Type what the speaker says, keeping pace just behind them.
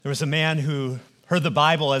There was a man who heard the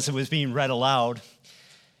Bible as it was being read aloud.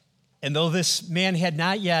 And though this man had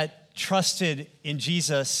not yet trusted in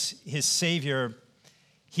Jesus, his Savior,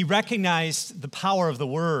 he recognized the power of the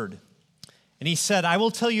Word. And he said, I will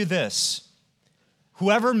tell you this,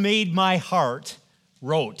 whoever made my heart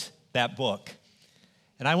wrote that book.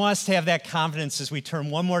 And I want us to have that confidence as we turn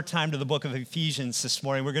one more time to the book of Ephesians this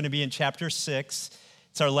morning. We're going to be in chapter 6.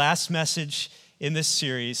 It's our last message in this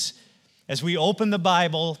series. As we open the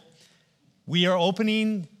Bible, we are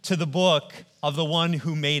opening to the book of the one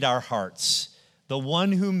who made our hearts. The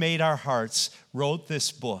one who made our hearts wrote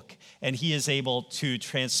this book, and he is able to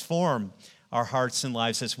transform our hearts and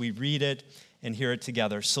lives as we read it and hear it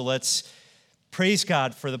together. So let's praise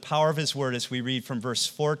God for the power of his word as we read from verse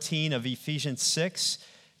 14 of Ephesians 6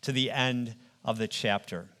 to the end of the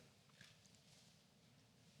chapter.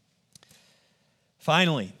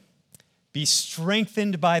 Finally, be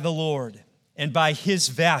strengthened by the Lord and by his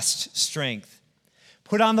vast strength.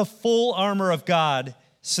 Put on the full armor of God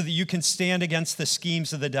so that you can stand against the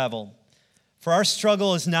schemes of the devil. For our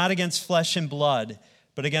struggle is not against flesh and blood,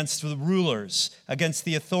 but against the rulers, against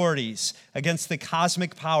the authorities, against the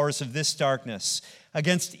cosmic powers of this darkness,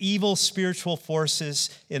 against evil spiritual forces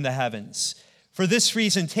in the heavens. For this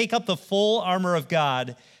reason, take up the full armor of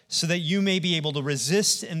God so that you may be able to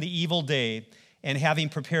resist in the evil day, and having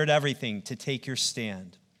prepared everything, to take your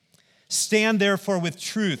stand. Stand therefore with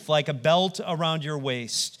truth like a belt around your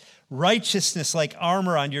waist, righteousness like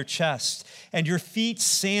armor on your chest, and your feet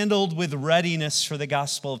sandaled with readiness for the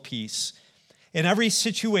gospel of peace. In every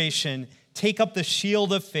situation, take up the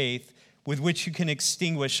shield of faith with which you can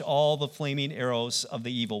extinguish all the flaming arrows of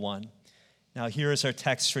the evil one. Now here is our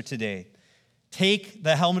text for today. Take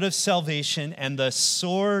the helmet of salvation and the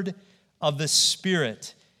sword of the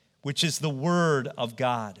Spirit, which is the word of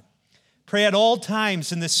God. Pray at all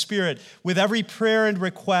times in the Spirit with every prayer and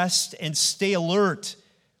request, and stay alert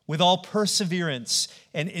with all perseverance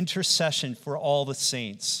and intercession for all the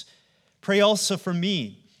saints. Pray also for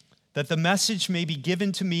me, that the message may be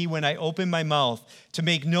given to me when I open my mouth, to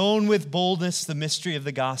make known with boldness the mystery of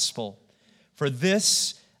the gospel. For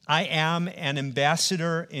this I am an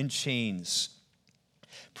ambassador in chains.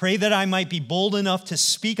 Pray that I might be bold enough to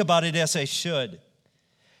speak about it as I should.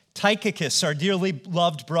 Tychicus, our dearly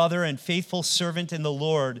loved brother and faithful servant in the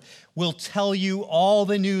Lord, will tell you all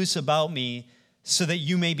the news about me so that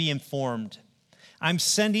you may be informed. I'm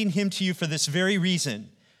sending him to you for this very reason,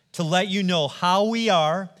 to let you know how we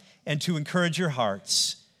are and to encourage your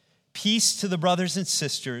hearts. Peace to the brothers and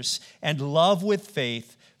sisters, and love with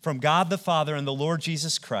faith from God the Father and the Lord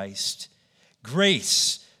Jesus Christ.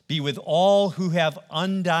 Grace be with all who have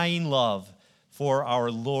undying love for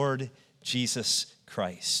our Lord Jesus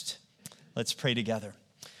Christ. Let's pray together.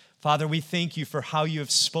 Father, we thank you for how you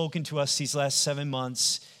have spoken to us these last 7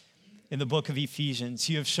 months in the book of Ephesians.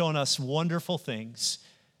 You have shown us wonderful things,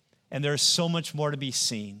 and there is so much more to be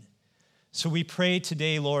seen. So we pray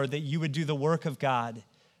today, Lord, that you would do the work of God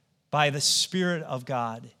by the Spirit of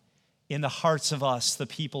God in the hearts of us, the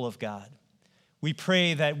people of God. We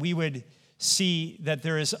pray that we would see that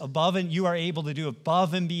there is above, and you are able to do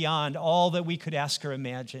above and beyond all that we could ask or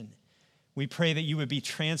imagine. We pray that you would be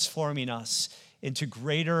transforming us into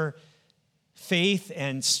greater faith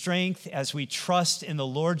and strength as we trust in the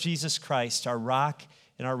Lord Jesus Christ, our rock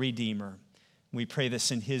and our Redeemer. We pray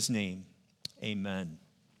this in his name. Amen.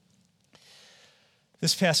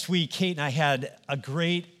 This past week, Kate and I had a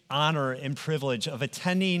great honor and privilege of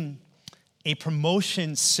attending a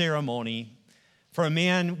promotion ceremony for a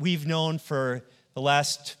man we've known for the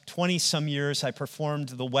last 20-some years. I performed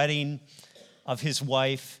the wedding of his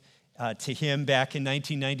wife to him back in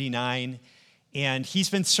 1999, and he's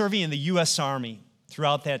been serving in the U.S. Army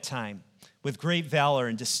throughout that time with great valor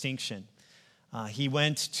and distinction. He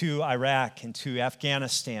went to Iraq and to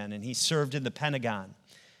Afghanistan, and he served in the Pentagon.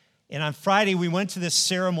 And on Friday, we went to this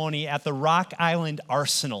ceremony at the Rock Island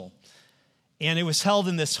Arsenal, and it was held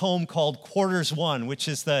in this home called Quarters One, which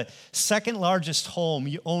is the second largest home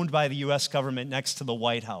owned by the U.S. government next to the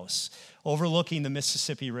White House, overlooking the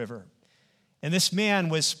Mississippi River. And this man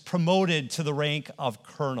was promoted to the rank of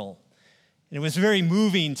colonel. And it was very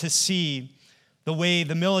moving to see the way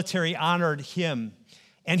the military honored him.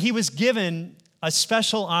 And he was given a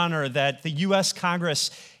special honor that the U.S.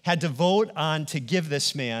 Congress had to vote on to give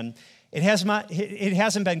this man. It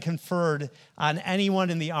hasn't been conferred on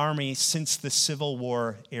anyone in the Army since the Civil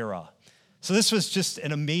War era. So this was just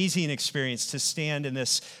an amazing experience to stand in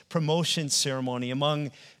this promotion ceremony among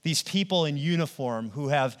these people in uniform who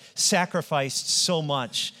have sacrificed so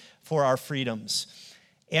much for our freedoms.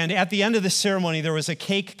 And at the end of the ceremony, there was a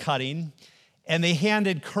cake cutting, and they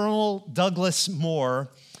handed Colonel Douglas Moore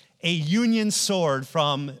a Union sword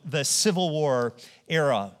from the Civil War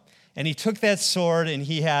era. And he took that sword, and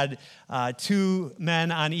he had two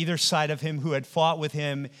men on either side of him who had fought with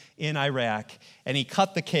him in Iraq, and he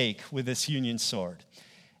cut the cake with this Union sword.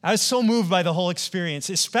 I was so moved by the whole experience,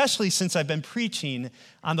 especially since I've been preaching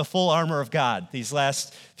on the full armor of God these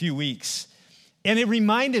last few weeks. And it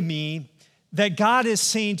reminded me that God is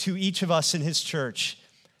saying to each of us in his church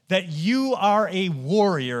that you are a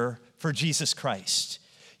warrior for Jesus Christ.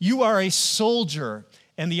 You are a soldier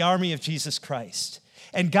in the army of Jesus Christ.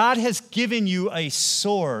 And God has given you a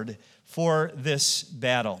sword for this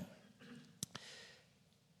battle.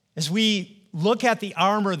 As we look at the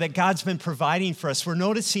armor that God's been providing for us, we're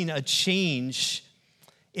noticing a change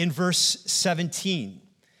in verse 17.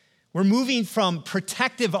 We're moving from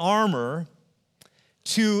protective armor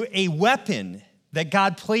to a weapon that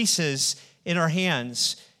God places in our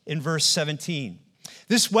hands in verse 17.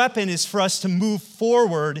 This weapon is for us to move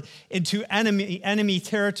forward into enemy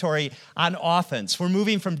territory on offense. We're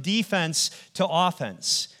moving from defense to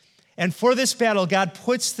offense. And for this battle, God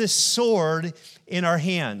puts this sword in our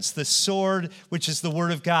hands, the sword which is the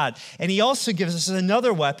word of God. And he also gives us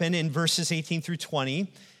another weapon in verses 18 through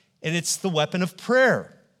 20, and it's the weapon of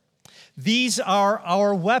prayer. These are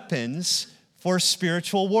our weapons for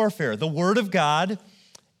spiritual warfare, the word of God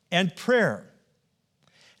and prayer.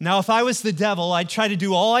 Now, if I was the devil, I'd try to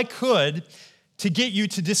do all I could to get you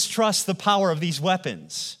to distrust the power of these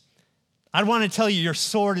weapons. I'd want to tell you your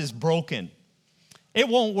sword is broken. It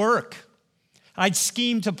won't work. I'd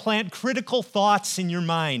scheme to plant critical thoughts in your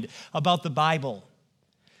mind about the Bible,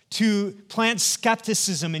 to plant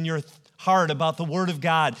skepticism in your heart about the Word of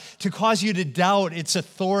God, to cause you to doubt its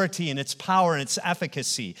authority and its power and its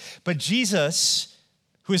efficacy. But Jesus,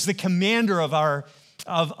 who is the commander of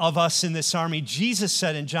us in this army, Jesus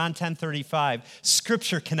said in John 10:35,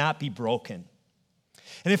 Scripture cannot be broken.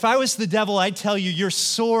 And if I was the devil, I'd tell you, your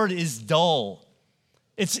sword is dull.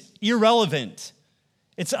 It's irrelevant.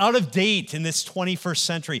 It's out of date in this 21st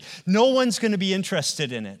century. No one's going to be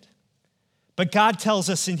interested in it. But God tells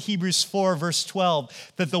us in Hebrews 4, verse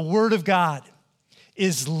 12, that the Word of God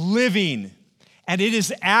is living, and it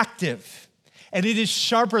is active, and it is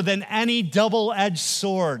sharper than any double-edged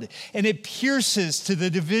sword, and it pierces to the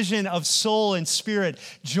division of soul and spirit,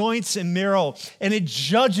 joints and marrow, and it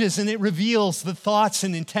judges and it reveals the thoughts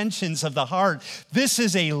and intentions of the heart. This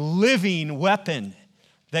is a living weapon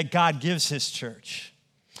that God gives his church.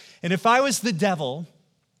 And if I was the devil,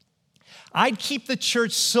 I'd keep the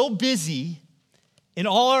church so busy in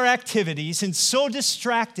all our activities and so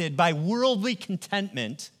distracted by worldly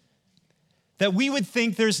contentment that we would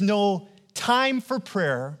think there's no time for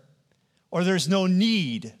prayer or there's no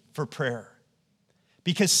need for prayer.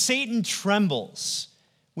 Because Satan trembles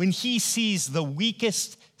when he sees the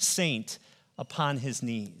weakest saint upon his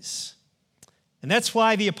knees. And that's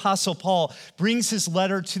why the Apostle Paul brings his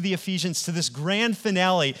letter to the Ephesians to this grand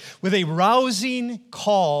finale with a rousing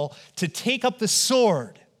call to take up the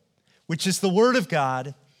sword, which is the Word of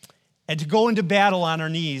God, and to go into battle on our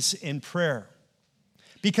knees in prayer.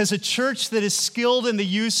 Because a church that is skilled in the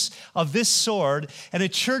use of this sword and a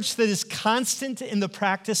church that is constant in the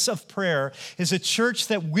practice of prayer is a church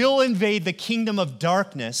that will invade the kingdom of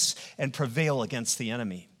darkness and prevail against the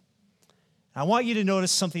enemy. I want you to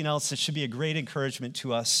notice something else that should be a great encouragement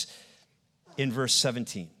to us in verse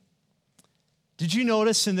 17. Did you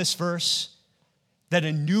notice in this verse that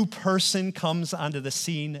a new person comes onto the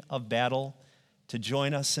scene of battle to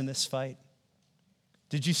join us in this fight?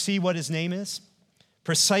 Did you see what his name is?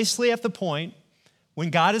 Precisely at the point when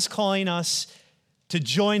God is calling us to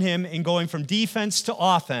join him in going from defense to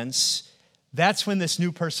offense, that's when this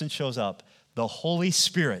new person shows up. The Holy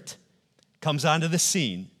Spirit comes onto the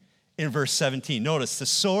scene in verse 17. Notice the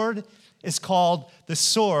sword is called the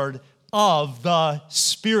sword of the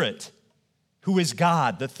Spirit, who is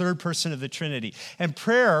God, the third person of the Trinity. And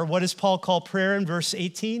prayer, what does Paul call prayer in verse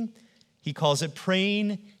 18? He calls it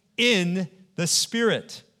praying in the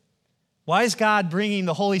Spirit. Why is God bringing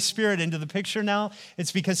the Holy Spirit into the picture now?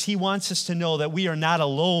 It's because he wants us to know that we are not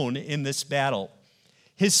alone in this battle.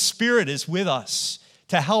 His Spirit is with us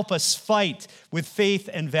to help us fight with faith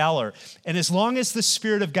and valor. And as long as the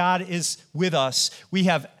Spirit of God is with us, we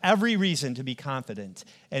have every reason to be confident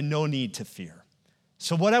and no need to fear.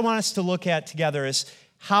 So what I want us to look at together is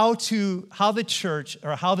how the church,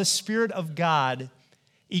 or how the Spirit of God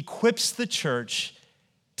equips the church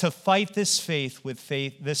to fight this fight with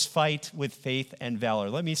faith and valor.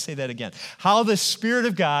 Let me say that again. How the Spirit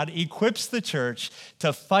of God equips the church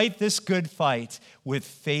to fight this good fight with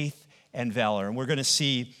faith and valor. And we're going to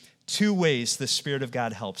see two ways the Spirit of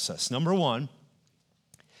God helps us. Number one,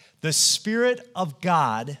 the Spirit of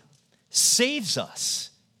God saves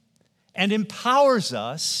us and empowers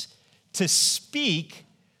us to speak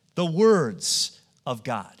the words of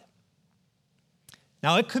God.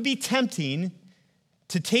 Now, it could be tempting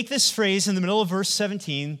to take this phrase in the middle of verse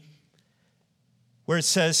 17 where it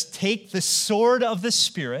says, take the sword of the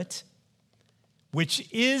Spirit, which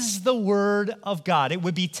is the word of God. It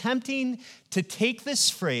would be tempting to take this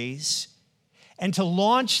phrase and to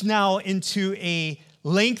launch now into a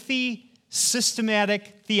lengthy,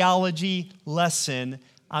 systematic theology lesson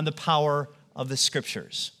on the power of the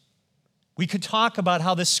Scriptures. We could talk about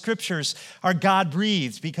how the Scriptures are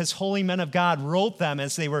God-breathed because holy men of God wrote them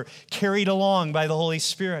as they were carried along by the Holy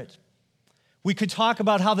Spirit. We could talk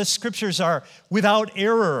about how the Scriptures are without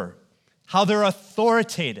error, how they're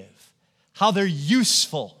authoritative, how they're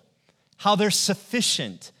useful, how they're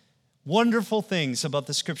sufficient. Wonderful things about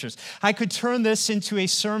the Scriptures. I could turn this into a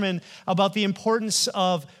sermon about the importance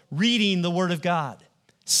of reading the Word of God,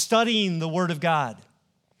 studying the Word of God,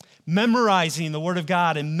 memorizing the Word of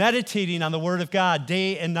God, and meditating on the Word of God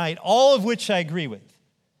day and night, all of which I agree with,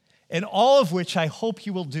 and all of which I hope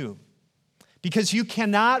you will do. Because you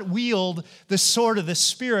cannot wield the sword of the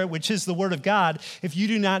Spirit, which is the Word of God, if you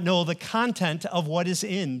do not know the content of what is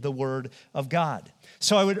in the Word of God.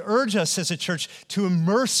 So I would urge us as a church to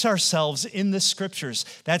immerse ourselves in the Scriptures.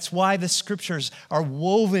 That's why the Scriptures are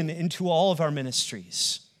woven into all of our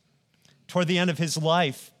ministries. Toward the end of his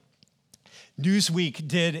life, Newsweek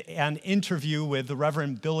did an interview with the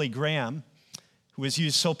Reverend Billy Graham, who was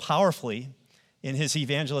used so powerfully in his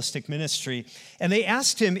evangelistic ministry. And they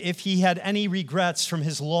asked him if he had any regrets from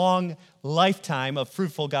his long lifetime of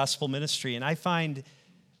fruitful gospel ministry. And I find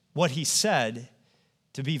what he said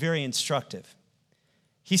to be very instructive.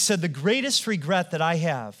 He said, the greatest regret that I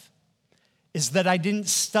have is that I didn't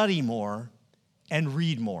study more and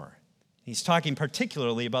read more. He's talking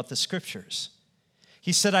particularly about the Scriptures.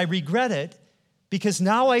 He said, I regret it because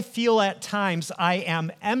now I feel at times I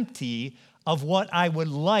am empty of what I would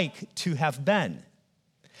like to have been.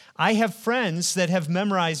 I have friends that have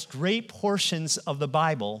memorized great portions of the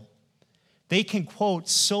Bible. They can quote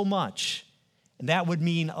so much, and that would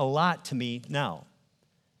mean a lot to me now.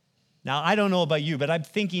 Now, I don't know about you, but I'm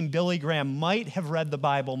thinking Billy Graham might have read the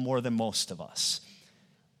Bible more than most of us.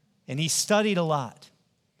 And he studied a lot.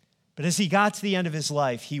 But as he got to the end of his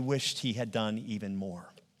life, he wished he had done even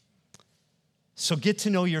more. So get to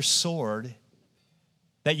know your sword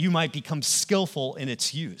that you might become skillful in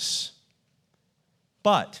its use.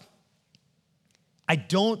 But I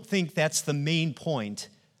don't think that's the main point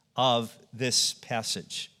of this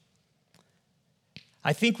passage.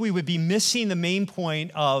 I think we would be missing the main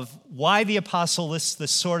point of why the apostle lists the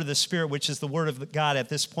sword of the Spirit, which is the word of God at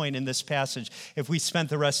this point in this passage, if we spent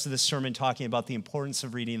the rest of the sermon talking about the importance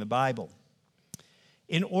of reading the Bible.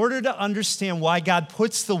 In order to understand why God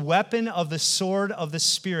puts the weapon of the sword of the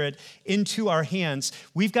Spirit into our hands,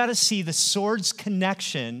 we've got to see the sword's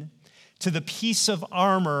connection to the piece of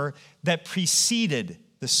armor that preceded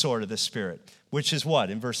the sword of the Spirit, which is what?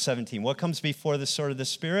 In verse 17, what comes before the sword of the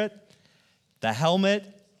Spirit? The helmet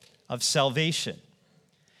of salvation.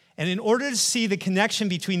 And in order to see the connection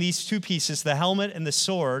between these two pieces, the helmet and the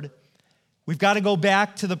sword, we've got to go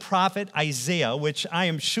back to the prophet Isaiah, which I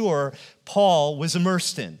am sure Paul was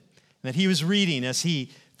immersed in, that he was reading as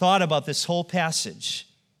he thought about this whole passage.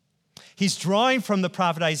 He's drawing from the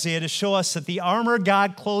prophet Isaiah to show us that the armor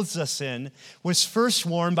God clothes us in was first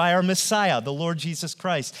worn by our Messiah, the Lord Jesus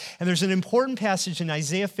Christ. And there's an important passage in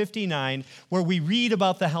Isaiah 59 where we read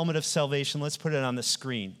about the helmet of salvation. Let's put it on the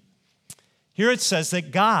screen. Here it says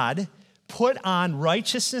that God put on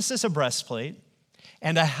righteousness as a breastplate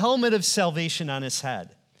and a helmet of salvation on his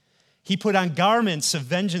head. He put on garments of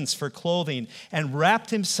vengeance for clothing and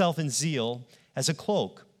wrapped himself in zeal as a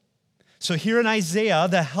cloak. So here in Isaiah,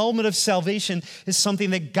 the helmet of salvation is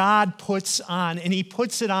something that God puts on, and he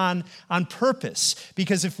puts it on purpose.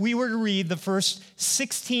 Because if we were to read the first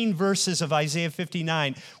 16 verses of Isaiah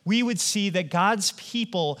 59, we would see that God's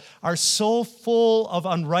people are so full of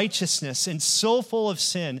unrighteousness and so full of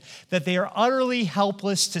sin that they are utterly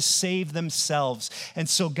helpless to save themselves. And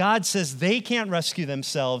so God says they can't rescue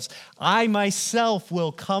themselves. I myself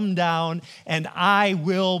will come down and I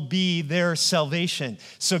will be their salvation.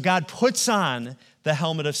 So God puts on the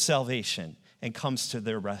helmet of salvation and comes to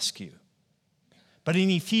their rescue. But in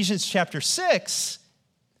Ephesians chapter 6,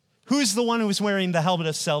 who's the one who is wearing the helmet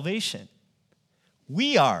of salvation?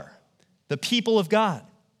 We are, the people of God.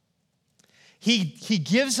 He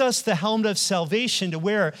gives us the helmet of salvation to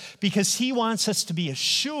wear because he wants us to be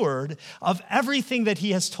assured of everything that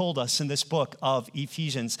he has told us in this book of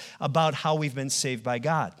Ephesians about how we've been saved by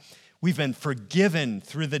God. We've been forgiven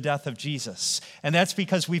through the death of Jesus. And that's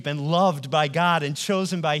because we've been loved by God and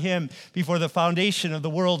chosen by him before the foundation of the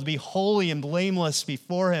world to be holy and blameless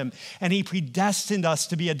before him. And he predestined us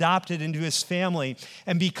to be adopted into his family.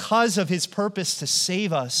 And because of his purpose to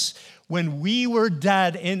save us, when we were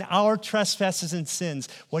dead in our trespasses and sins,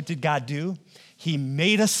 what did God do? He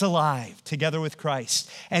made us alive together with Christ,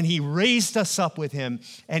 and he raised us up with him,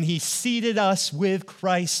 and he seated us with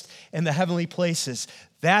Christ in the heavenly places.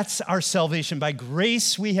 That's our salvation. By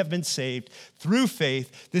grace we have been saved through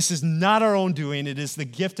faith. This is not our own doing. It is the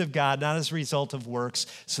gift of God, not as a result of works,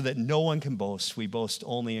 so that no one can boast. We boast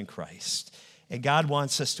only in Christ. And God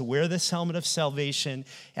wants us to wear this helmet of salvation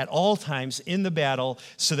at all times in the battle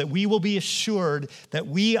so that we will be assured that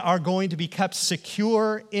we are going to be kept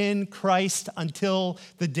secure in Christ until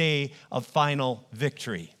the day of final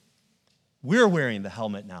victory. We're wearing the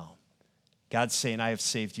helmet now. God's saying, I have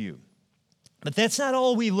saved you. But that's not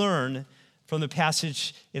all we learn from the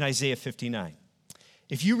passage in Isaiah 59.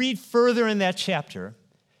 If you read further in that chapter,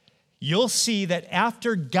 you'll see that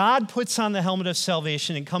after God puts on the helmet of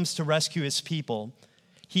salvation and comes to rescue his people,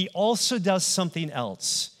 he also does something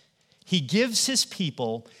else. He gives his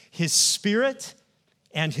people his spirit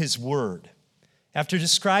and his word. After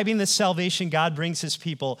describing the salvation God brings his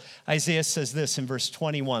people, Isaiah says this in verse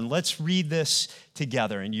 21. Let's read this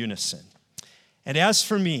together in unison. And as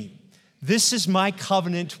for me, this is my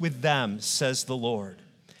covenant with them, says the Lord.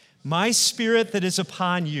 My spirit that is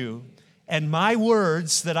upon you, and my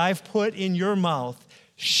words that I've put in your mouth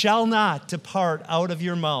shall not depart out of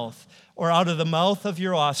your mouth, or out of the mouth of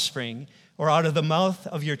your offspring, or out of the mouth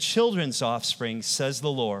of your children's offspring, says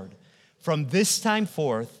the Lord, from this time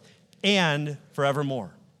forth and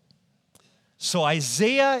forevermore. So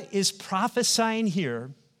Isaiah is prophesying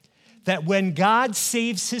here that when God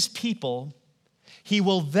saves his people, he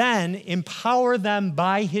will then empower them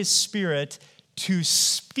by his Spirit to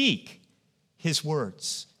speak his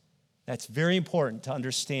words. That's very important to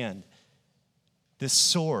understand this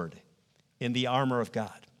sword in the armor of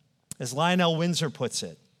God. As Lionel Windsor puts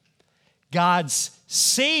it, God's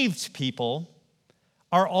saved people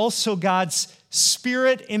are also God's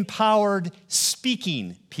Spirit-empowered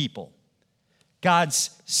speaking people.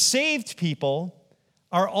 God's saved people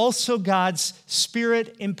are also God's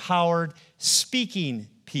Spirit-empowered speaking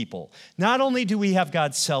people. Not only do we have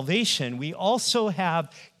God's salvation, we also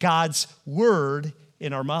have God's word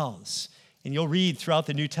in our mouths. And you'll read throughout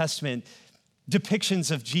the New Testament depictions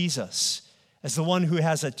of Jesus as the one who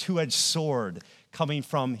has a two-edged sword coming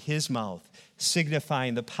from his mouth,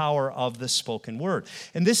 signifying the power of the spoken word.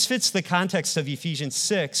 And this fits the context of Ephesians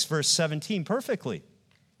 6, verse 17 perfectly.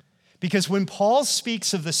 Because when Paul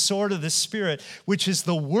speaks of the sword of the Spirit, which is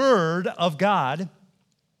the word of God,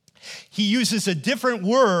 he uses a different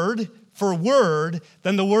word for word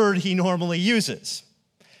than the word he normally uses.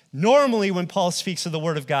 Normally, when Paul speaks of the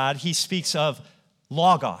word of God, he speaks of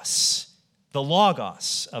logos, the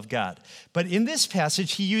logos of God. But in this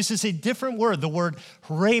passage, he uses a different word, the word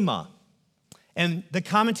rhema. And the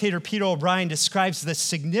commentator Peter O'Brien describes the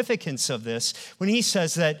significance of this when he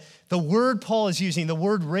says that the word Paul is using, the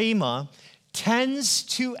word rhema, tends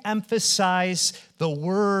to emphasize the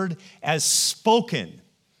word as spoken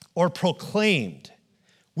or proclaimed,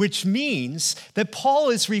 which means that Paul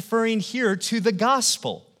is referring here to the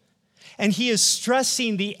gospel. And he is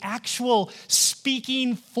stressing the actual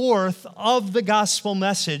speaking forth of the gospel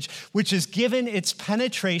message, which is given its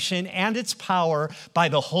penetration and its power by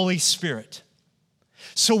the Holy Spirit.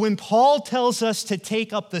 So when Paul tells us to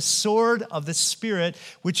take up the sword of the Spirit,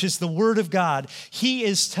 which is the word of God, he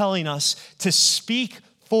is telling us to speak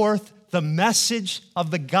forth the message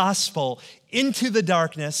of the gospel into the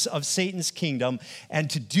darkness of Satan's kingdom, and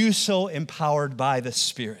to do so empowered by the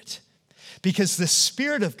Spirit. Because the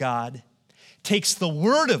Spirit of God takes the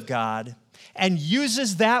word of God and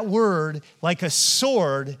uses that word like a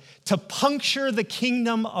sword to puncture the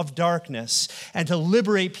kingdom of darkness and to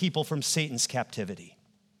liberate people from Satan's captivity.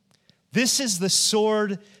 This is the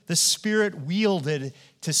sword the Spirit wielded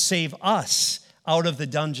to save us out of the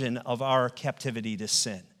dungeon of our captivity to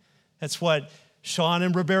sin. That's what Sean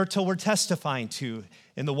and Roberto were testifying to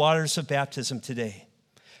in the waters of baptism today.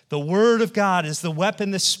 The word of God is the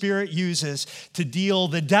weapon the Spirit uses to deal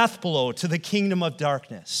the death blow to the kingdom of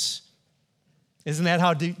darkness. Isn't that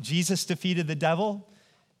how Jesus defeated the devil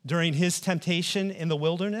during his temptation in the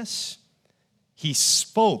wilderness? He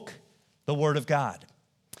spoke the word of God.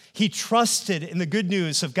 He trusted in the good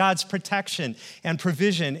news of God's protection and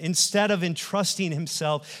provision instead of entrusting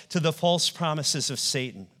himself to the false promises of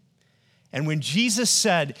Satan. And when Jesus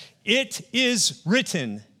said, "It is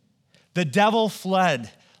written," the devil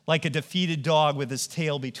fled like a defeated dog with his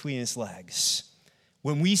tail between his legs.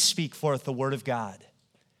 When we speak forth the word of God,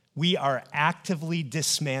 we are actively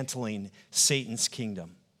dismantling Satan's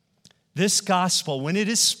kingdom. This gospel, when it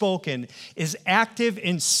is spoken, is active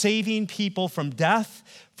in saving people from death,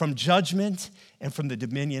 from judgment, and from the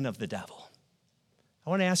dominion of the devil. I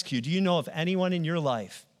want to ask you, do you know of anyone in your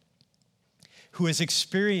life who has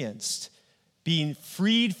experienced being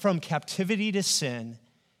freed from captivity to sin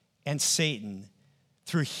and Satan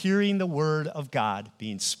through hearing the word of God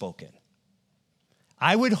being spoken?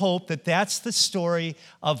 I would hope that that's the story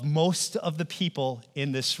of most of the people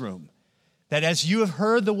in this room. That as you have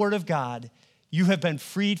heard the word of God, you have been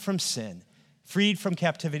freed from sin, freed from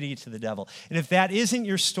captivity to the devil. And if that isn't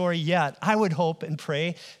your story yet, I would hope and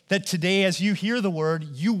pray that today as you hear the word,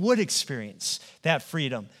 you would experience that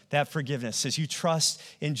freedom, that forgiveness, as you trust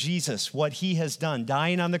in Jesus, what he has done,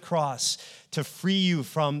 dying on the cross to free you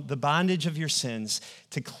from the bondage of your sins,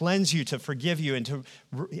 to cleanse you, to forgive you,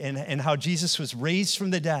 and how Jesus was raised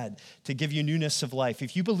from the dead to give you newness of life.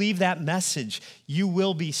 If you believe that message, you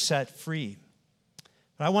will be set free.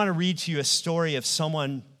 But I want to read to you a story of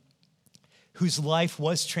someone whose life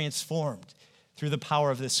was transformed through the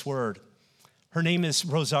power of this word. Her name is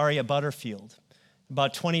Rosaria Butterfield.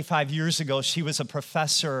 About 25 years ago, she was a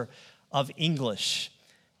professor of English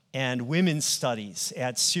and women's studies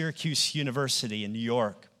at Syracuse University in New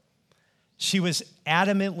York. She was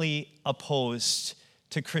adamantly opposed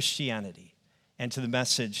to Christianity and to the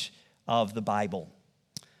message of the Bible.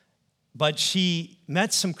 But she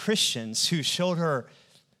met some Christians who showed her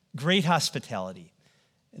great hospitality.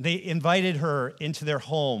 They invited her into their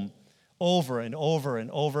home over and over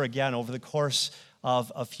and over again over the course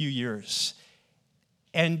of a few years.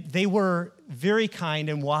 And they were very kind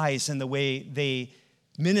and wise in the way they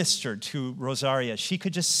ministered to Rosaria. She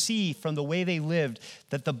could just see from the way they lived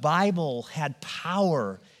that the Bible had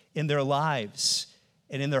power in their lives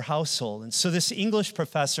and in their household. And so this English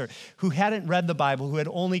professor who hadn't read the Bible, who had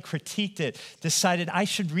only critiqued it, decided, I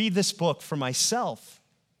should read this book for myself.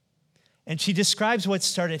 And she describes what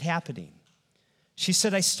started happening. She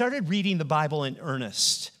said, I started reading the Bible in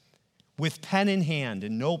earnest, with pen in hand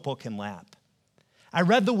and notebook in lap. I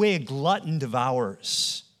read the way a glutton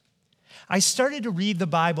devours. I started to read the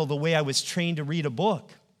Bible the way I was trained to read a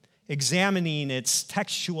book, examining its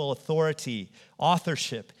textual authority,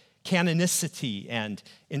 authorship, canonicity, and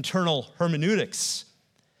internal hermeneutics.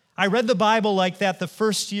 I read the Bible like that the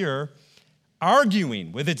first year,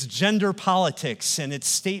 arguing with its gender politics and its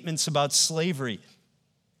statements about slavery.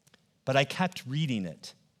 But I kept reading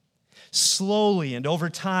it. Slowly and over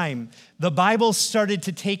time, the Bible started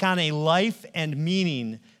to take on a life and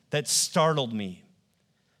meaning that startled me.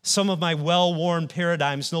 Some of my well-worn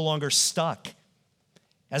paradigms no longer stuck.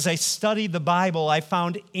 As I studied the Bible, I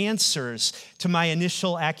found answers to my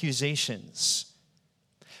initial accusations.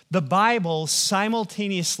 The Bible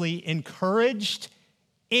simultaneously encouraged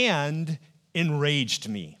and enraged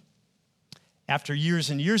me. After years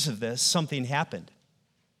and years of this, something happened.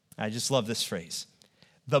 I just love this phrase.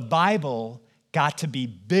 The Bible got to be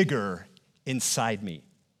bigger inside me.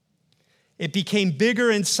 It became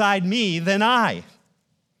bigger inside me than I.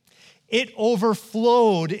 It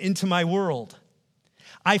overflowed into my world.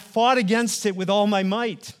 I fought against it with all my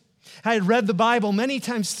might. I had read the Bible many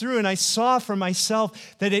times through, and I saw for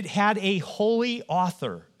myself that it had a holy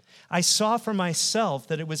author. I saw for myself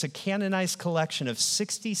that it was a canonized collection of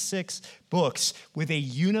 66 books with a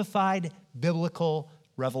unified biblical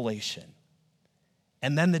revelation.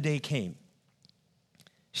 And then the day came.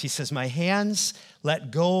 She says, my hands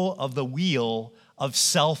let go of the wheel of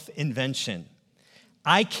self-invention.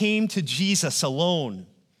 I came to Jesus alone,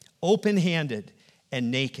 open-handed and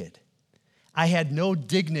naked. I had no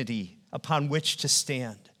dignity upon which to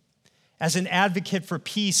stand. As an advocate for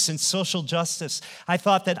peace and social justice, I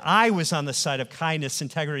thought that I was on the side of kindness,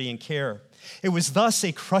 integrity, and care. It was thus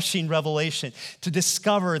a crushing revelation to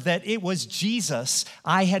discover that it was Jesus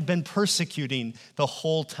I had been persecuting the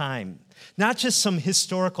whole time. Not just some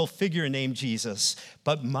historical figure named Jesus,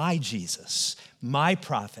 but my Jesus, my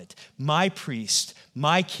prophet, my priest,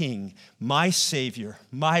 my king, my savior,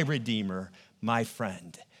 my redeemer, my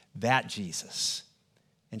friend, that Jesus.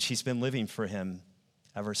 And she's been living for him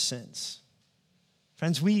ever since.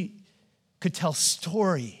 Friends, we could tell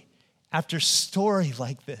story after story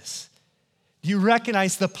like this. Do you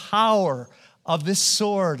recognize the power of this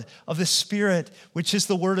sword of the Spirit, which is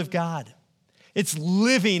the Word of God? It's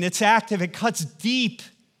living, it's active, it cuts deep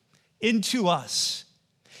into us.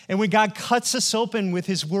 And when God cuts us open with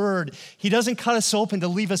his Word, he doesn't cut us open to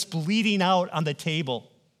leave us bleeding out on the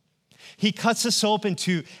table. He cuts us open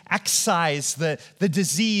to excise the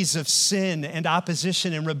disease of sin and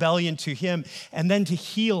opposition and rebellion to him, and then to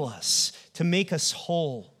heal us, to make us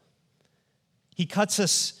whole. He cuts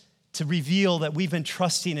us to reveal that we've been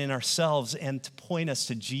trusting in ourselves and to point us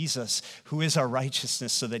to Jesus, who is our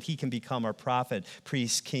righteousness, so that he can become our prophet,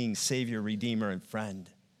 priest, king, savior, redeemer, and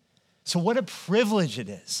friend. So what a privilege it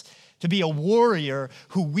is to be a warrior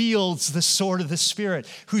who wields the sword of the Spirit,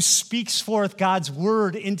 who speaks forth God's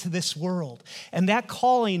word into this world. And that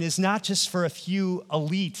calling is not just for a few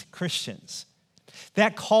elite Christians.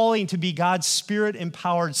 That calling to be God's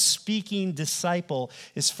Spirit-empowered speaking disciple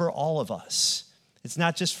is for all of us. It's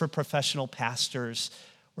not just for professional pastors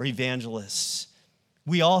or evangelists.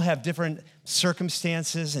 We all have different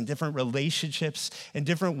circumstances and different relationships and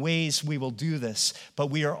different ways we will do this, but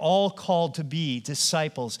we are all called to be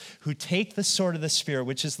disciples who take the sword of the Spirit,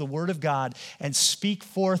 which is the word of God, and speak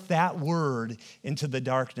forth that word into the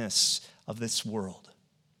darkness of this world.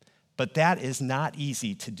 But that is not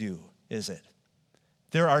easy to do, is it?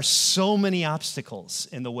 There are so many obstacles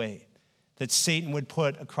in the way that Satan would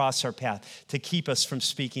put across our path to keep us from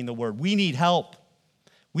speaking the word. We need help.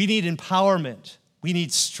 We need empowerment. We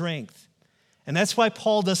need strength. And that's why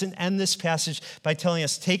Paul doesn't end this passage by telling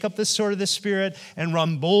us, take up the sword of the Spirit and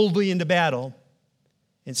run boldly into battle.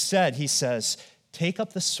 Instead, he says, take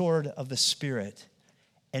up the sword of the Spirit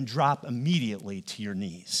and drop immediately to your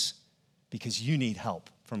knees because you need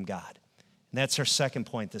help from God. And that's our second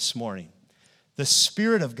point this morning. The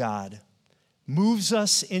Spirit of God moves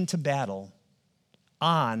us into battle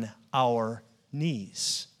on our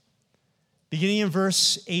knees. Beginning in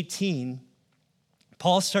verse 18,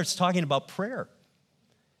 Paul starts talking about prayer.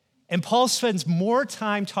 And Paul spends more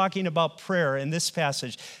time talking about prayer in this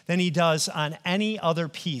passage than he does on any other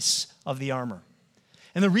piece of the armor.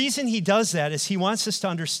 And the reason he does that is he wants us to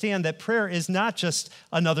understand that prayer is not just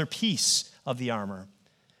another piece of the armor.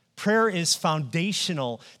 Prayer is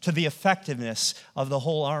foundational to the effectiveness of the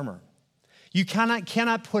whole armor. You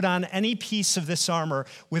cannot put on any piece of this armor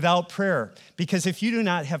without prayer, because if you do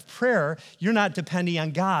not have prayer, you're not depending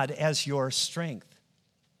on God as your strength.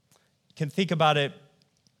 You can think about it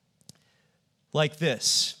like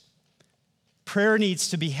this. Prayer needs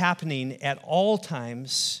to be happening at all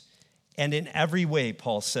times and in every way,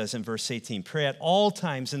 Paul says in verse 18. Pray at all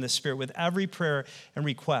times in the Spirit with every prayer and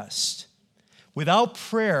request. Without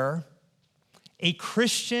prayer, a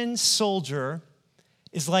Christian soldier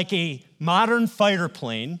is like a modern fighter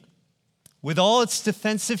plane with all its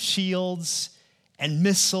defensive shields and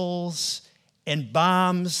missiles and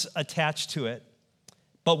bombs attached to it,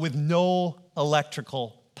 but with no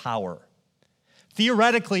electrical power.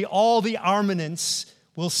 Theoretically, all the armaments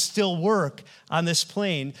will still work on this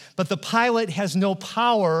plane, but the pilot has no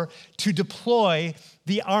power to deploy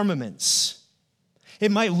the armaments.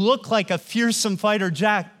 It might look like a fearsome fighter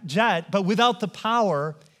jet, but without the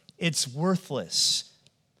power, it's worthless.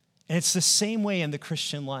 And it's the same way in the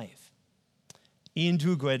Christian life. Ian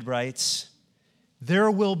Duguid writes, there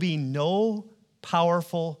will be no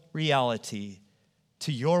powerful reality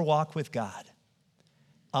to your walk with God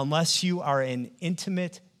unless you are in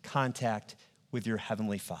intimate contact with your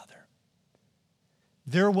Heavenly Father.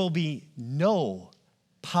 There will be no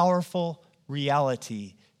powerful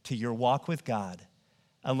reality to your walk with God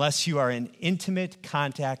unless you are in intimate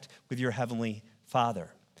contact with your Heavenly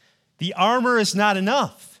Father. The armor is not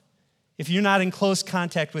enough if you're not in close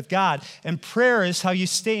contact with God, and prayer is how you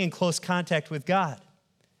stay in close contact with God.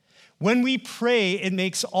 When we pray, it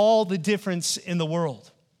makes all the difference in the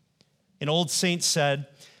world. An old saint said,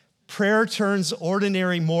 prayer turns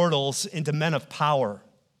ordinary mortals into men of power.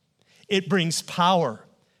 It brings power.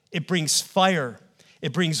 It brings fire.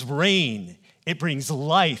 It brings rain. It brings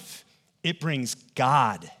life. It brings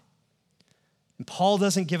God. And Paul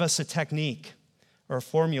doesn't give us a technique or a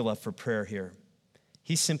formula for prayer here.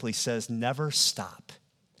 He simply says, never stop.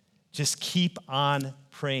 Just keep on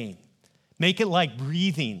praying. Make it like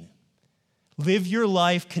breathing. Live your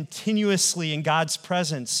life continuously in God's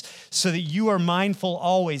presence so that you are mindful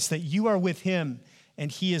always that you are with Him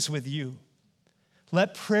and He is with you.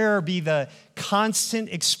 Let prayer be the constant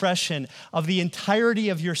expression of the entirety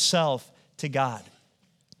of yourself to God.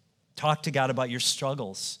 Talk to God about your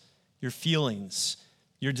struggles, your feelings,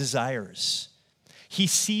 your desires. He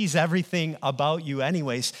sees everything about you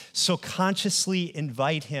anyways, so consciously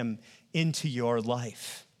invite Him into your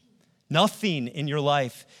life. Nothing in your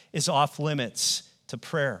life is off limits to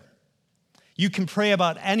prayer. You can pray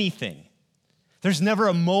about anything. There's never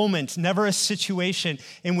a moment, never a situation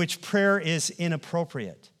in which prayer is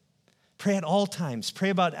inappropriate. Pray at all times. Pray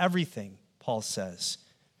about everything, Paul says.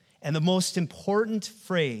 And the most important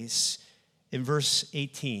phrase in verse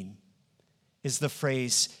 18 is the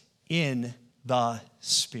phrase, in the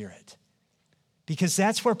Spirit. Because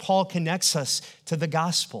that's where Paul connects us to the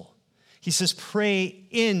gospel. He says, pray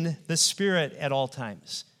in the Spirit at all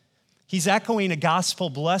times. He's echoing a gospel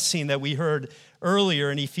blessing that we heard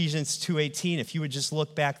earlier in Ephesians 2:18. If you would just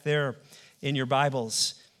look back there in your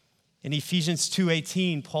Bibles. In Ephesians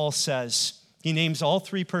 2:18, Paul says, he names all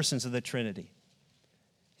three persons of the Trinity.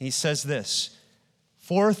 And he says this,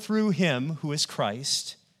 for through him, who is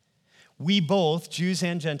Christ, we both, Jews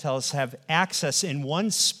and Gentiles, have access in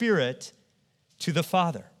one Spirit to the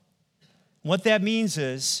Father. What that means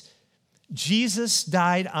is Jesus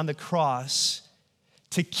died on the cross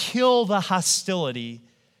to kill the hostility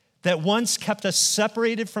that once kept us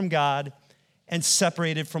separated from God and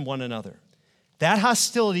separated from one another. That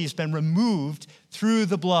hostility has been removed through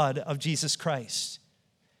the blood of Jesus Christ.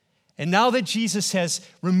 And now that Jesus has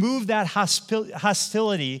removed that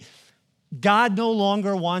hostility, God no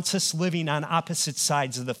longer wants us living on opposite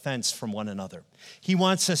sides of the fence from one another. He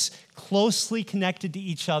wants us closely connected to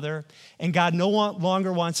each other, and God no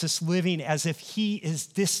longer wants us living as if he is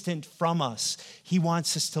distant from us. He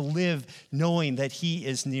wants us to live knowing that he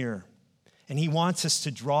is near, and he wants us to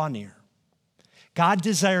draw near. God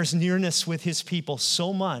desires nearness with his people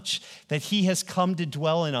so much that he has come to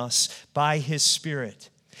dwell in us by his Spirit.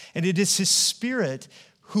 And it is his Spirit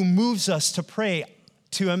who moves us to pray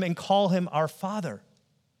to him and call him our Father.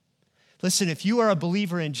 Listen, if you are a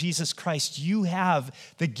believer in Jesus Christ, you have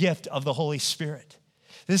the gift of the Holy Spirit.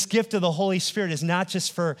 This gift of the Holy Spirit is not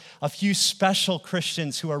just for a few special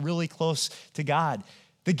Christians who are really close to God.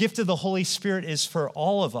 The gift of the Holy Spirit is for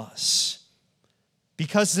all of us.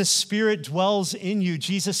 Because the Spirit dwells in you,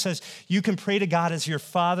 Jesus says you can pray to God as your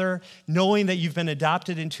Father, knowing that you've been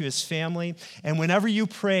adopted into his family. And whenever you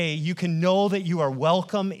pray, you can know that you are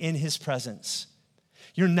welcome in his presence.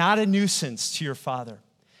 You're not a nuisance to your Father.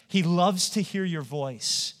 He loves to hear your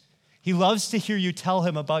voice. He loves to hear you tell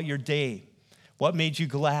him about your day. What made you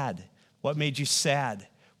glad? What made you sad?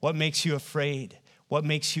 What makes you afraid? What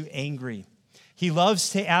makes you angry? He loves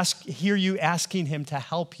to hear you asking him to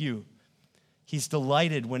help you. He's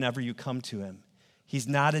delighted whenever you come to him. He's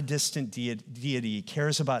not a distant deity. He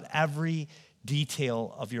cares about every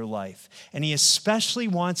detail of your life. And he especially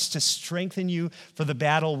wants to strengthen you for the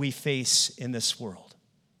battle we face in this world.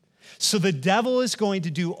 So the devil is going to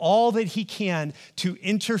do all that he can to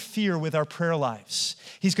interfere with our prayer lives.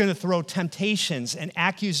 He's going to throw temptations and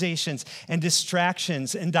accusations and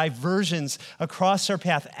distractions and diversions across our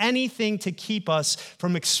path. Anything to keep us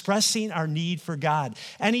from expressing our need for God.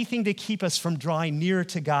 Anything to keep us from drawing near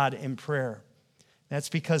to God in prayer. That's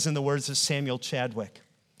because, in the words of Samuel Chadwick,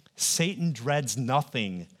 Satan dreads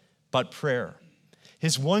nothing but prayer.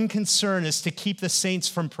 His one concern is to keep the saints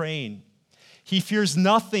from praying. He fears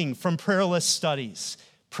nothing from prayerless studies,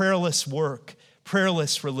 prayerless work,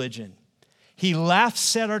 prayerless religion. He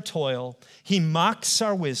laughs at our toil, he mocks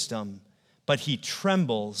our wisdom, but he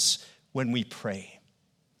trembles when we pray.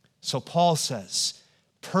 So Paul says,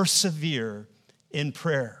 persevere in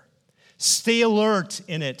prayer. Stay alert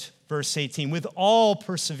in it, verse 18, with all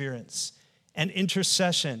perseverance and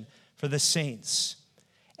intercession for the saints.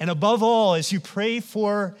 And above all, as you pray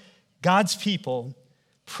for God's people,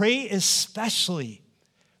 pray especially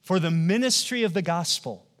for the ministry of the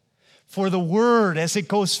gospel, for the word as it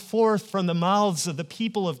goes forth from the mouths of the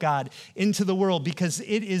people of God into the world, because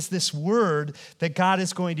it is this word that God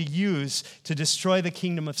is going to use to destroy the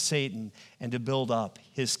kingdom of Satan and to build up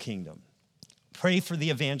his kingdom. Pray for the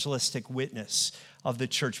evangelistic witness of the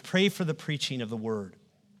church. Pray for the preaching of the word.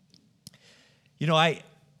 You know, I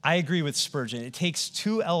agree with Spurgeon. It takes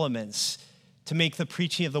two elements to make the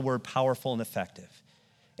preaching of the word powerful and effective.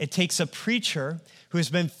 It takes a preacher who has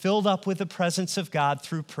been filled up with the presence of God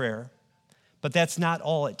through prayer, but that's not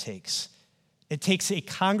all it takes. It takes a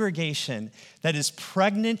congregation that is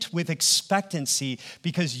pregnant with expectancy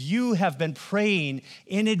because you have been praying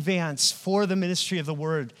in advance for the ministry of the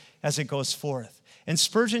word as it goes forth. And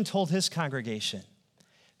Spurgeon told his congregation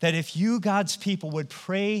that if you, God's people, would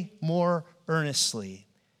pray more earnestly,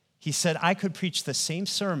 he said, I could preach the same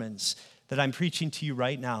sermons that I'm preaching to you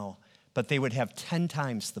right now, but they would have 10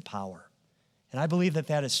 times the power. And I believe that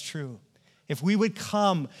that is true. If we would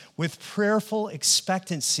come with prayerful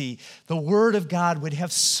expectancy, the word of God would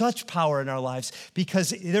have such power in our lives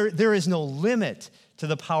because there is no limit to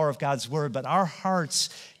the power of God's word, but our hearts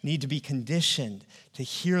need to be conditioned to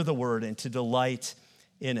hear the word and to delight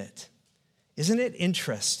in it. Isn't it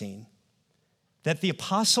interesting that the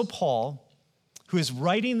Apostle Paul, who is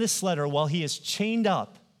writing this letter while he is chained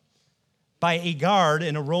up by a guard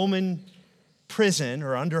in a Roman prison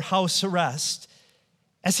or under house arrest,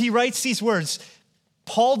 as he writes these words,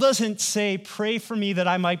 Paul doesn't say, pray for me that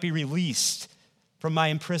I might be released from my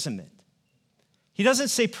imprisonment. He doesn't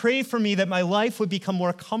say, pray for me that my life would become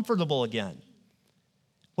more comfortable again.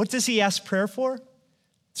 What does he ask prayer for?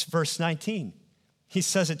 It's verse 19. He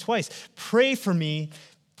says it twice. Pray for me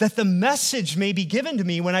that the message may be given to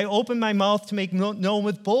me when I open my mouth to make known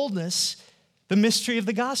with boldness the mystery of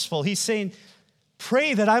the gospel. He's saying,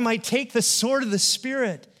 pray that I might take the sword of the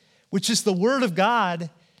Spirit, which is the word of God,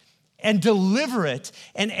 and deliver it,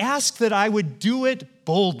 and ask that I would do it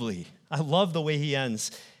boldly. I love the way he ends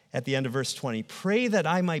at the end of verse 20. Pray that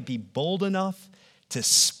I might be bold enough to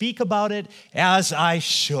speak about it as I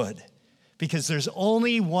should. Because there's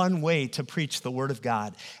only one way to preach the word of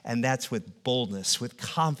God, and that's with boldness, with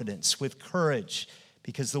confidence, with courage,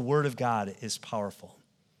 because the word of God is powerful.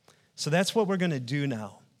 So that's what we're going to do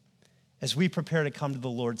now as we prepare to come to the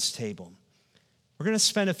Lord's table. We're going to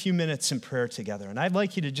spend a few minutes in prayer together, and I'd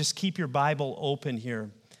like you to just keep your Bible open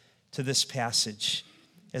here to this passage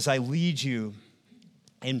as I lead you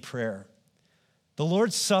in prayer. The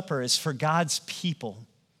Lord's Supper is for God's people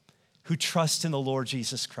who trust in the Lord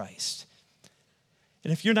Jesus Christ.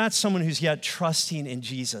 And if you're not someone who's yet trusting in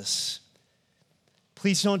Jesus,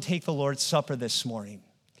 please don't take the Lord's Supper this morning.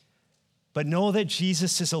 But know that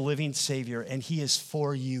Jesus is a living Savior, and he is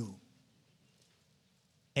for you.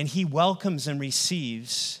 And he welcomes and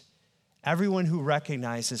receives everyone who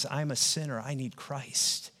recognizes, I'm a sinner, I need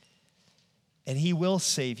Christ. And he will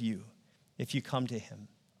save you if you come to him.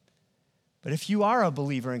 But if you are a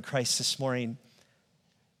believer in Christ this morning,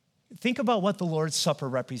 think about what the Lord's Supper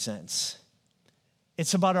represents.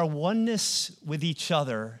 It's about our oneness with each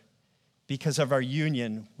other because of our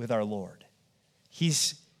union with our Lord.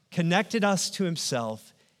 He's connected us to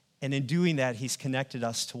himself, and in doing that, he's connected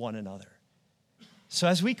us to one another. So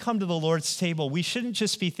as we come to the Lord's table, we shouldn't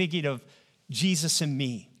just be thinking of Jesus and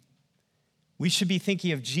me. We should be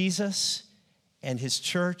thinking of Jesus and his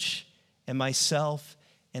church and myself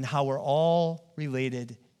and how we're all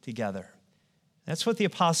related together. That's what the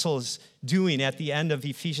apostle is doing at the end of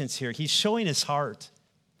Ephesians here. He's showing his heart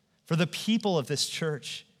for the people of this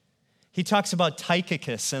church. He talks about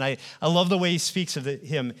Tychicus, and I love the way he speaks of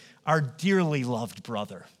him, our dearly loved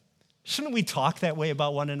brother. Shouldn't we talk that way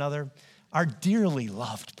about one another? Our dearly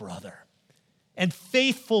loved brother and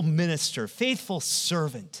faithful minister, faithful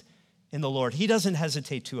servant in the Lord. He doesn't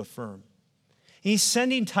hesitate to affirm. He's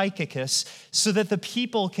sending Tychicus so that the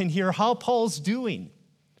people can hear how Paul's doing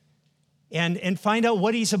and find out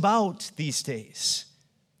what he's about these days.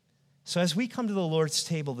 So as we come to the Lord's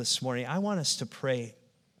table this morning, I want us to pray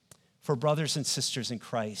for brothers and sisters in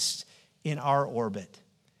Christ in our orbit,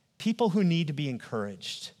 people who need to be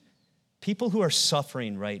encouraged, people who are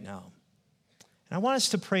suffering right now. And I want us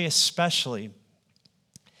to pray especially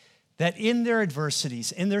that in their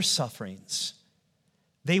adversities, in their sufferings,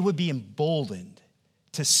 they would be emboldened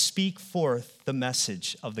to speak forth the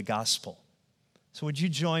message of the gospel. So would you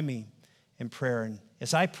join me in prayer? And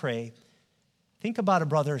as I pray, think about a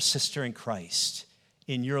brother or sister in Christ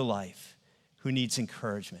in your life who needs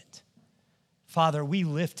encouragement. Father, we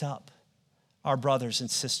lift up our brothers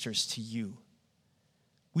and sisters to you.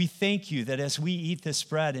 We thank you that as we eat this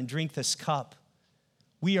bread and drink this cup,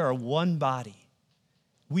 we are one body.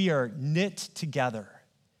 We are knit together.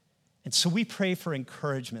 And so we pray for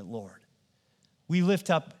encouragement, Lord. We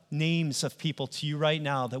lift up names of people to you right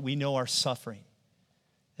now that we know are suffering.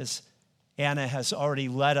 As Anna has already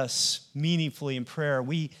led us meaningfully in prayer,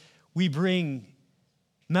 we bring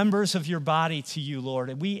members of your body to you,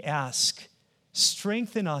 Lord, and we ask,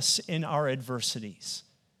 strengthen us in our adversities.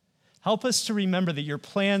 Help us to remember that your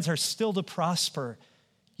plans are still to prosper.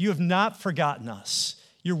 You have not forgotten us.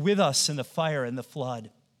 You're with us in the fire and the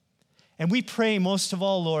flood. And we pray most of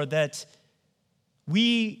all, Lord, that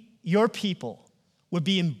we, your people, would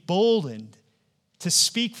be emboldened to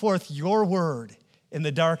speak forth your word in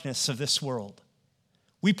the darkness of this world.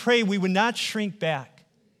 We pray we would not shrink back,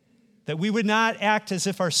 that we would not act as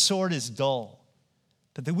if our sword is dull,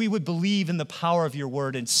 but that we would believe in the power of your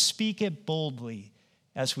word and speak it boldly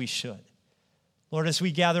as we should. Lord, as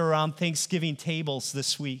we gather around Thanksgiving tables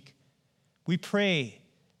this week, we pray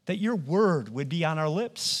that your word would be on our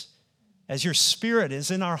lips as your spirit is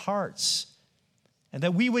in our hearts, and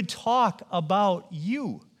that we would talk about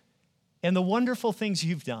you and the wonderful things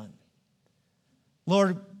you've done.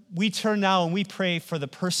 Lord, we turn now and we pray for the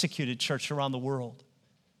persecuted church around the world.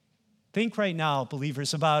 Think right now,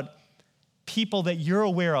 believers, about people that you're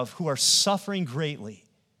aware of who are suffering greatly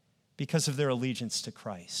because of their allegiance to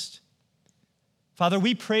Christ. Father,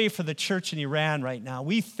 we pray for the church in Iran right now.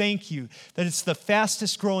 We thank you that it's the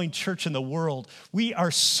fastest growing church in the world. We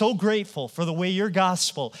are so grateful for the way your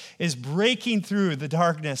gospel is breaking through the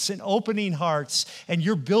darkness and opening hearts, and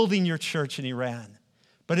you're building your church in Iran.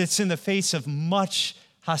 But it's in the face of much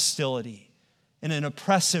hostility and an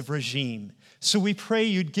oppressive regime. So we pray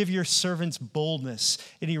you'd give your servants boldness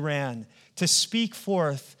in Iran to speak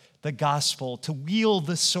forth the gospel, to wield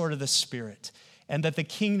the sword of the Spirit, and that the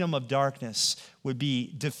kingdom of darkness would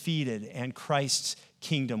be defeated and Christ's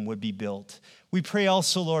kingdom would be built. We pray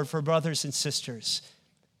also, Lord, for brothers and sisters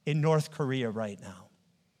in North Korea right now.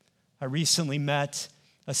 I recently met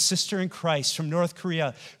a sister in Christ from North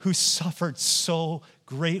Korea who suffered so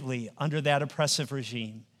greatly under that oppressive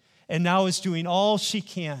regime and now is doing all she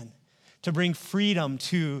can to bring freedom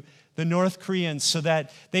to the North Koreans so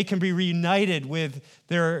that they can be reunited with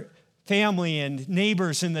their family and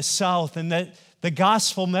neighbors in the South, and that the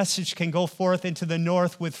gospel message can go forth into the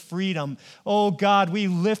North with freedom. Oh God, we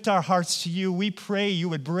lift our hearts to you. We pray you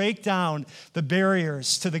would break down the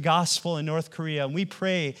barriers to the gospel in North Korea. And we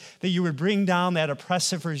pray that you would bring down that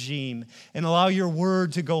oppressive regime and allow your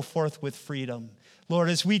word to go forth with freedom. Lord,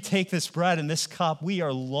 as we take this bread and this cup, we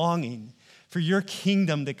are longing for your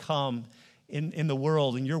kingdom to come in the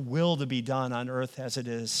world and your will to be done on earth as it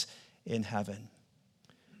is in heaven.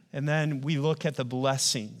 And then we look at the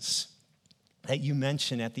blessings that you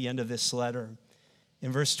mention at the end of this letter.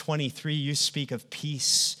 In verse 23, you speak of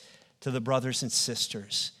peace to the brothers and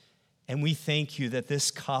sisters. And we thank you that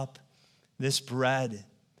this cup, this bread,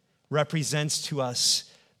 represents to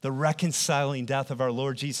us the reconciling death of our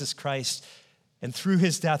Lord Jesus Christ. And through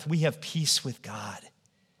his death, we have peace with God.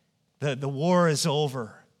 The war is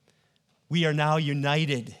over. We are now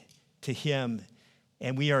united to him,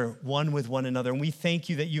 and we are one with one another. And we thank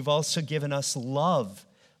you that you've also given us love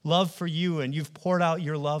for you, and you've poured out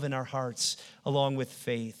your love in our hearts along with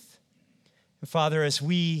faith. And Father, as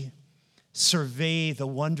we survey the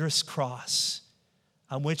wondrous cross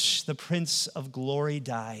on which the Prince of Glory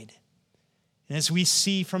died, and as we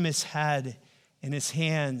see from his head and his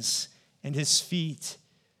hands and his feet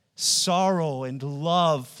sorrow and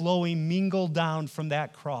love flowing mingled down from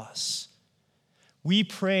that cross, we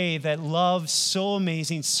pray that love so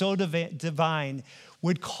amazing, so divine,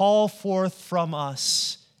 would call forth from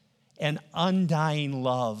us an undying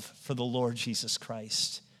love for the Lord Jesus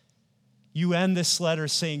Christ. You end this letter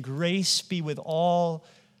saying, grace be with all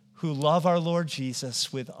who love our Lord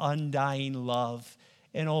Jesus with undying love.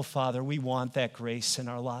 And oh, Father, we want that grace in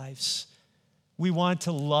our lives. We want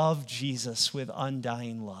to love Jesus with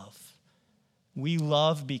undying love. We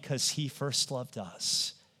love because he first loved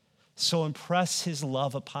us. So impress his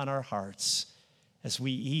love upon our hearts as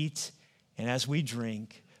we eat and as we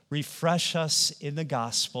drink. Refresh us in the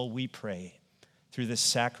gospel, we pray, through this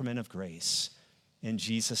sacrament of grace. In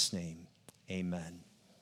Jesus' name, amen.